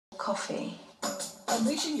coffee.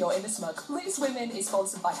 Unleashing your inner smug. Loose Women is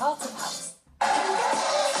sponsored by Heart of House.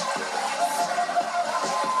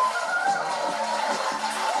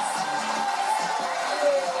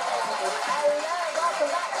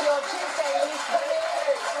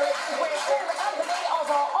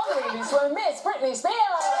 Miss Britney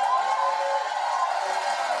Spears.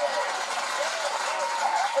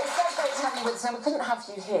 It's so great to have you with us. Now, we couldn't have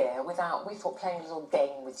you here without, we thought, playing a little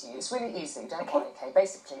game with you. It's really easy, don't worry, okay?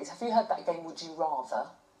 Basically, have you heard that game, Would You Rather?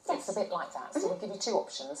 Yes. It's a bit like that. So we'll give you two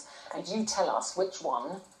options, and you tell us which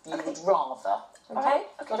one you would rather. Okay?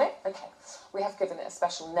 Got it? Okay. We have given it a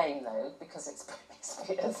special name, though, because it's Britney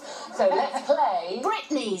Spears. So let's play...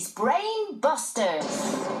 Britney's Brain Busters.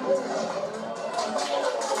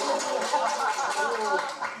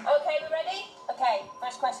 Okay, we ready? Okay,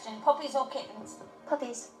 first question. Puppies or kittens?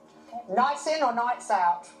 Puppies. Okay. Nights in or nights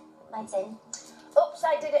out? Nights in. Oops,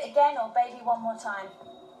 I did it again, or baby one more time?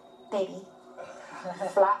 Baby.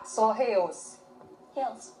 Flats or heels?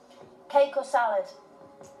 Heels. Cake or salad?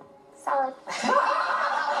 Salad. UK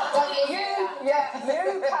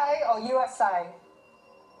or USA?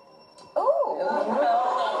 Ooh.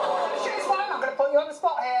 Choose one. I'm going to put you on the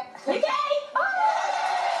spot here. UK! Okay.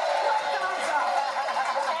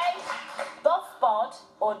 Buff bod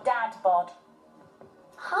or dad bod?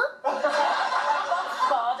 Huh? Buff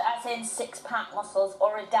bod as in six-pack muscles,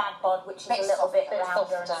 or a dad bod which is a little bit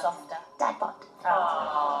rounder and softer? Dad bod.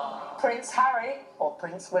 Oh. Prince Harry or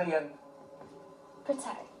Prince William? Prince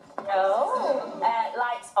Harry. No.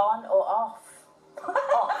 Lights on or off?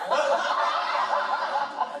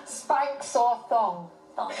 Spanx or thong?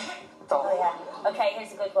 Thong. Oh, yeah. Okay,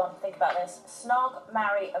 here's a good one. Think about this. Snog,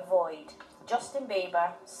 marry, avoid. Justin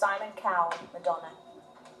Bieber, Simon Cowell, Madonna.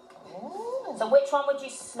 Ooh. So which one would you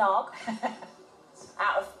snog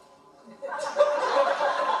out of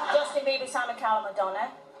Justin Bieber, Simon Cowell,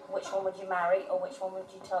 Madonna? Which one would you marry, or which one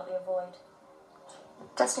would you totally avoid?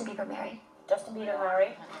 Justin Bieber marry. Justin Bieber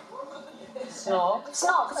marry. Snog.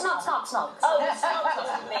 Snog. Oh, you snog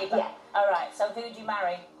Justin Bieber. Yeah. All right. So who would you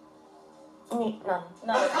marry? None.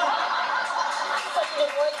 No. So you'd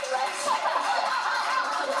avoid the rest.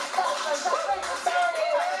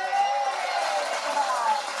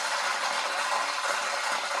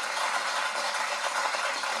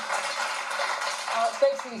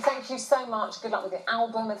 Basically, thank you so much. Good luck with your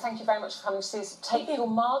album, and thank you very much for coming to see us. Take your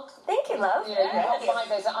mug. Thank you, love. You know, you can't buy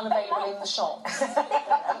those; they're unavailable in the shops. Look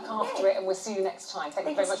after it, and we'll see you next time. Thank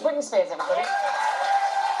you very much. Britney Spears, everybody.